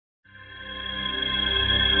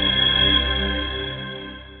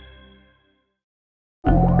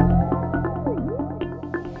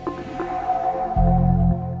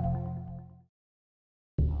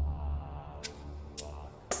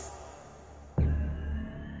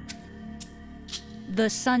The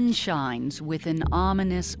sun shines with an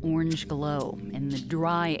ominous orange glow, and the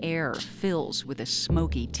dry air fills with a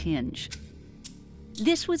smoky tinge.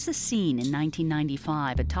 This was the scene in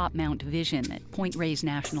 1995 atop Mount Vision at Point Reyes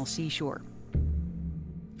National Seashore.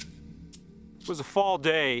 It was a fall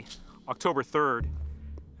day, October 3rd,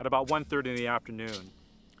 at about 1:30 in the afternoon.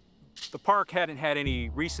 The park hadn't had any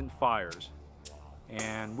recent fires,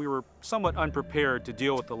 and we were somewhat unprepared to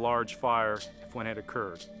deal with the large fire if one had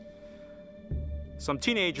occurred. Some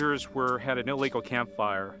teenagers had an illegal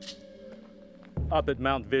campfire up at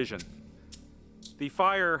Mount Vision. The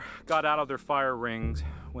fire got out of their fire rings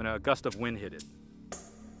when a gust of wind hit it.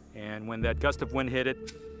 And when that gust of wind hit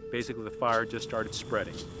it, basically the fire just started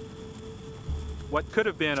spreading. What could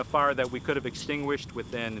have been a fire that we could have extinguished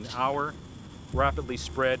within an hour rapidly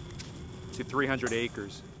spread to 300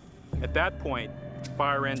 acres. At that point,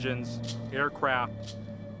 fire engines, aircraft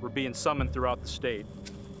were being summoned throughout the state.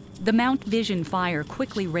 The Mount Vision fire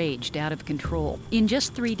quickly raged out of control. In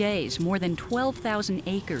just 3 days, more than 12,000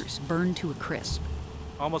 acres burned to a crisp.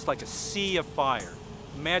 Almost like a sea of fire.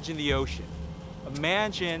 Imagine the ocean.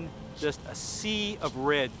 Imagine just a sea of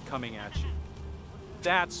red coming at you.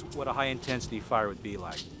 That's what a high-intensity fire would be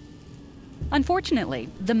like. Unfortunately,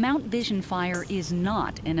 the Mount Vision fire is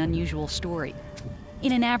not an unusual story.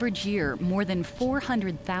 In an average year, more than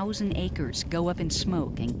 400,000 acres go up in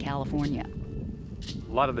smoke in California.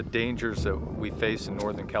 A lot of the dangers that we face in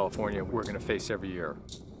Northern California, we're going to face every year.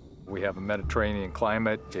 We have a Mediterranean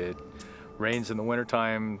climate. It rains in the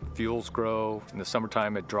wintertime, fuels grow. In the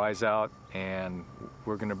summertime, it dries out, and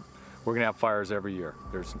we're going to have fires every year.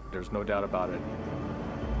 There's no doubt about it.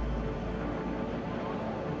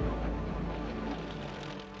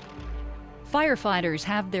 Firefighters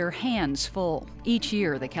have their hands full. Each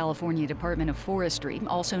year, the California Department of Forestry,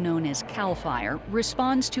 also known as CAL FIRE,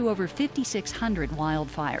 responds to over 5,600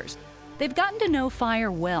 wildfires. They've gotten to know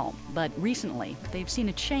fire well, but recently, they've seen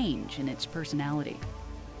a change in its personality.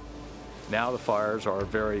 Now the fires are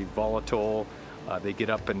very volatile. They get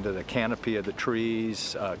up into the canopy of the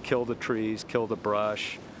trees, kill the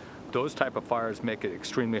brush. Those type of fires make it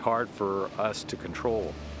extremely hard for us to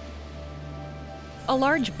control. A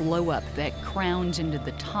large blow-up that crowns into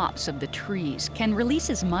the tops of the trees can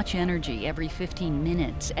release as much energy every 15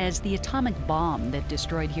 minutes as the atomic bomb that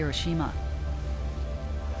destroyed Hiroshima.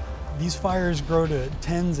 These fires grow to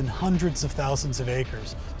tens and hundreds of thousands of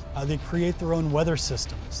acres. They create their own weather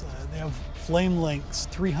systems. They have flame lengths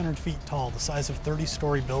 300 feet tall, the size of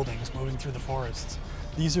 30-story buildings moving through the forests.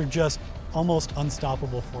 These are just almost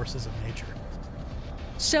unstoppable forces of nature.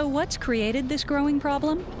 So what's created this growing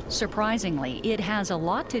problem? Surprisingly, it has a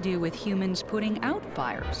lot to do with humans putting out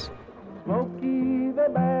fires. Smokey the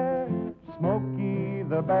Bear, Smokey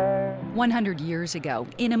the Bear. 100 years ago,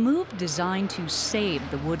 in a move designed to save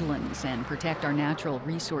the woodlands and protect our natural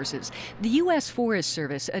resources, the U.S. Forest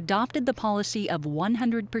Service adopted the policy of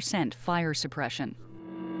 100% fire suppression.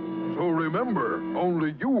 So remember,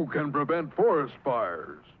 only you can prevent forest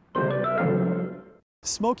fires.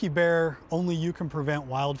 Smokey Bear, Only You Can Prevent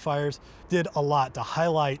Wildfires, did a lot to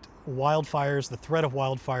highlight wildfires, the threat of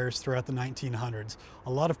wildfires throughout the 1900s.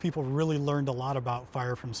 A lot of people really learned a lot about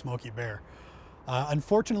fire from Smokey Bear.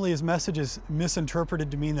 Unfortunately, his message is misinterpreted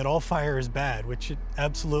to mean that all fire is bad, which it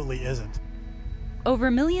absolutely isn't.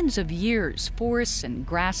 Over millions of years, forests and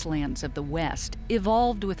grasslands of the West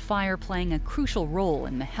evolved with fire playing a crucial role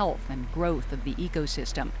in the health and growth of the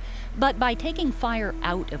ecosystem. But by taking fire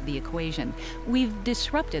out of the equation, we've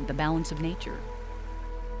disrupted the balance of nature.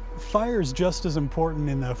 Fire is just as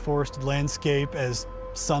important in the forested landscape as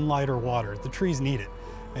sunlight or water. The trees need it.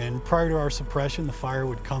 And prior to our suppression, the fire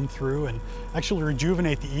would come through and actually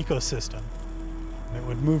rejuvenate the ecosystem. It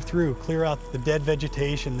would move through, clear out the dead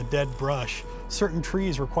vegetation, the dead brush. Certain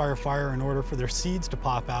trees require fire in order for their seeds to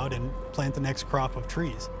pop out and plant the next crop of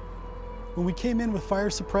trees. When we came in with fire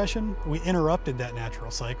suppression, we interrupted that natural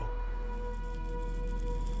cycle.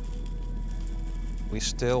 We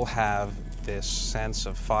still have this sense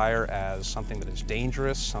of fire as something that is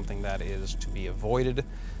dangerous, something that is to be avoided.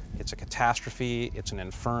 It's a catastrophe, it's an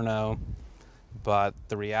inferno. But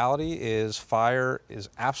the reality is fire is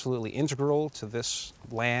absolutely integral to this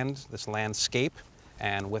land, this landscape,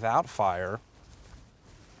 and without fire,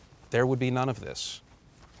 there would be none of this.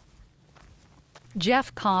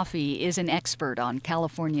 Jeff Coffey is an expert on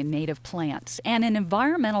California native plants and an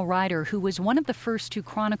environmental writer who was one of the first to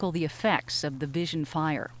chronicle the effects of the Vision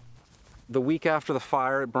fire. The week after the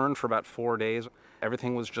fire, it burned for about 4 days.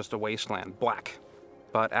 Everything was just a wasteland, black.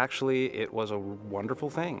 But actually, it was a wonderful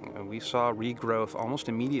thing. We saw regrowth almost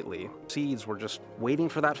immediately. Seeds were just waiting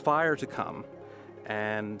for that fire to come.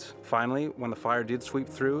 And finally, when the fire did sweep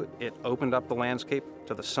through, it opened up the landscape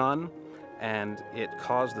to the sun, and it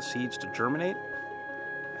caused the seeds to germinate.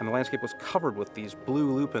 And the landscape was covered with these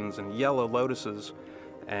blue lupins and yellow lotuses.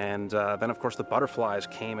 And then, of course, the butterflies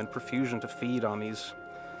came in profusion to feed on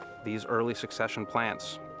these early succession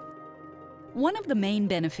plants. One of the main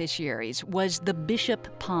beneficiaries was the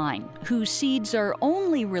bishop pine, whose seeds are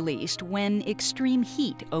only released when extreme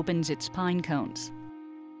heat opens its pine cones.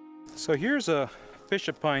 So here's a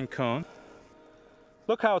bishop pine cone.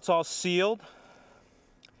 Look how it's all sealed.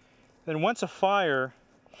 Then once a fire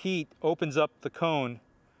heat opens up the cone,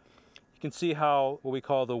 you can see how what we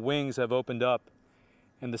call the wings have opened up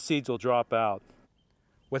and the seeds will drop out.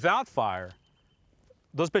 Without fire,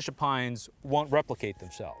 those bishop pines won't replicate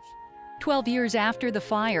themselves. 12 years after the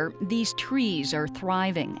fire, these trees are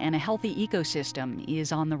thriving and a healthy ecosystem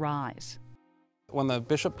is on the rise. When the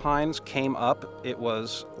bishop pines came up, it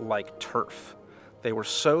was like turf. They were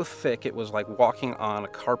so thick, it was like walking on a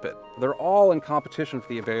carpet. They're all in competition for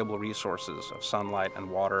the available resources of sunlight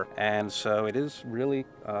and water, and so it is really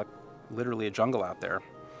literally a jungle out there.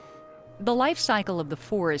 The life cycle of the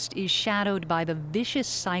forest is shadowed by the vicious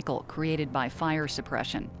cycle created by fire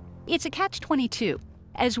suppression. It's a catch-22.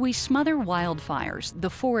 As we smother wildfires, the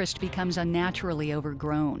forest becomes unnaturally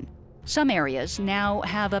overgrown. Some areas now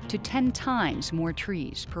have up to 10 times more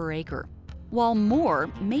trees per acre. While more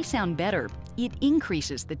may sound better, it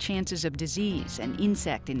increases the chances of disease and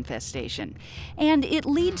insect infestation, and it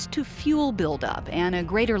leads to fuel buildup and a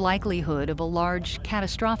greater likelihood of a large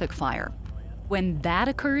catastrophic fire. When that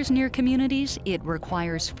occurs near communities, it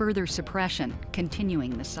requires further suppression,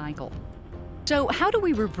 continuing the cycle. So how do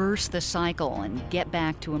we reverse the cycle and get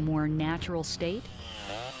back to a more natural state?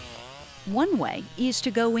 One way is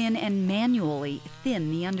to go in and manually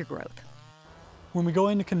thin the undergrowth. When we go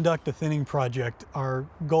in to conduct a thinning project, our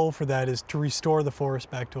goal for that is to restore the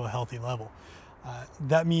forest back to a healthy level.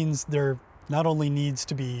 That means there not only needs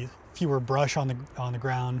to be fewer brush on the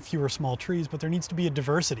ground, fewer small trees, but there needs to be a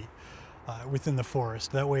diversity within the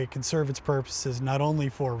forest. That way it can serve its purposes not only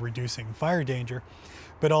for reducing fire danger,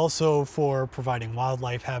 but also for providing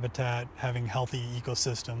wildlife habitat, having healthy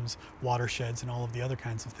ecosystems, watersheds, and all of the other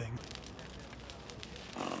kinds of things.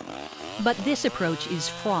 But this approach is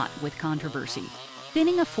fraught with controversy.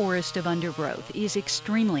 Thinning a forest of undergrowth is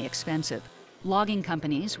extremely expensive. Logging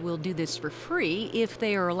companies will do this for free if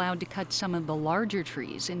they are allowed to cut some of the larger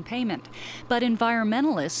trees in payment. But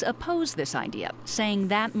environmentalists oppose this idea, saying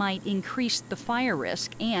that might increase the fire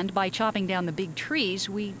risk, and by chopping down the big trees,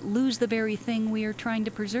 we lose the very thing we are trying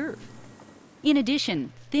to preserve. In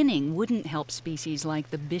addition, thinning wouldn't help species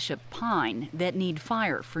like the bishop pine that need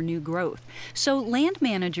fire for new growth. So land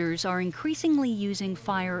managers are increasingly using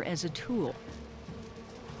fire as a tool.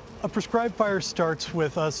 A prescribed fire starts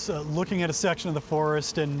with us looking at a section of the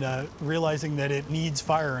forest and realizing that it needs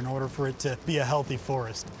fire in order for it to be a healthy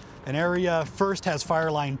forest. An area first has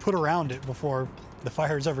fire line put around it before the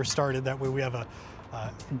fire's ever started. That way we have a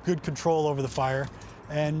good control over the fire.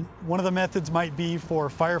 And one of the methods might be for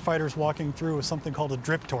firefighters walking through with something called a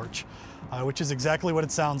drip torch, which is exactly what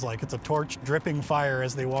it sounds like. It's a torch dripping fire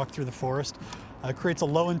as they walk through the forest. It creates a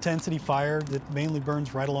low intensity fire that mainly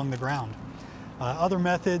burns right along the ground. Other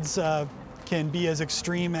methods can be as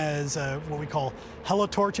extreme as what we call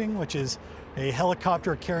helitorching, which is a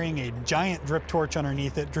helicopter carrying a giant drip torch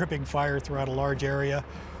underneath it, dripping fire throughout a large area.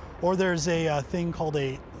 Or there's a thing called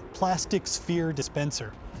a plastic sphere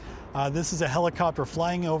dispenser. This is a helicopter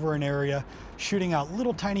flying over an area, shooting out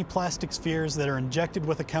little tiny plastic spheres that are injected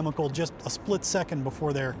with a chemical just a split second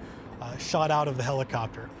before they're shot out of the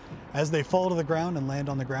helicopter. As they fall to the ground and land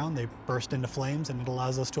on the ground, they burst into flames, and it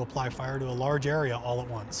allows us to apply fire to a large area all at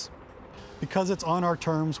once. Because it's on our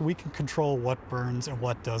terms, we can control what burns and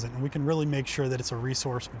what doesn't, and we can really make sure that it's a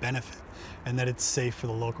resource benefit and that it's safe for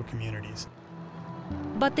the local communities.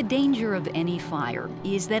 But the danger of any fire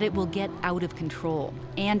is that it will get out of control.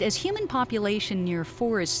 And as human population near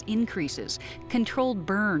forests increases, controlled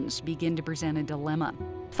burns begin to present a dilemma.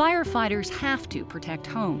 Firefighters have to protect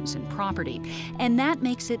homes and property, and that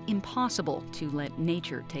makes it impossible to let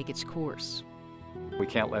nature take its course. We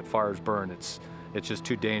can't let fires burn. It's just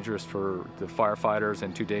too dangerous for the firefighters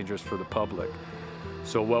and too dangerous for the public.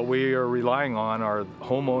 So what we are relying on are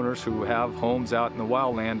homeowners who have homes out in the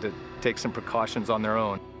wildland to take some precautions on their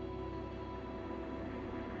own.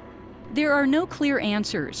 There are no clear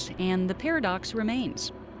answers, and the paradox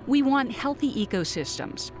remains. We want healthy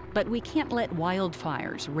ecosystems, but we can't let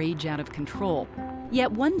wildfires rage out of control.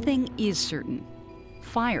 Yet one thing is certain: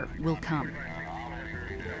 fire will come.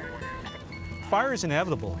 Fire is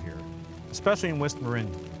inevitable here, especially in West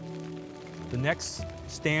Marin. The next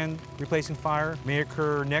stand replacing fire may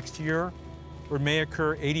occur next year or may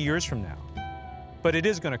occur 80 years from now. But it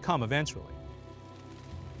is going to come eventually.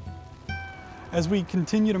 As we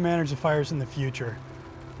continue to manage the fires in the future,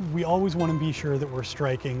 we always want to be sure that we're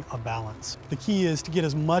striking a balance. The key is to get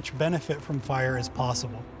as much benefit from fire as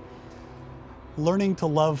possible. Learning to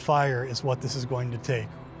love fire is what this is going to take.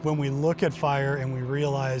 When we look at fire and we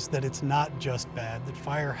realize that it's not just bad, that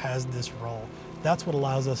fire has this role, that's what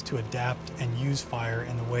allows us to adapt and use fire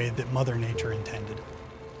in the way that Mother Nature intended.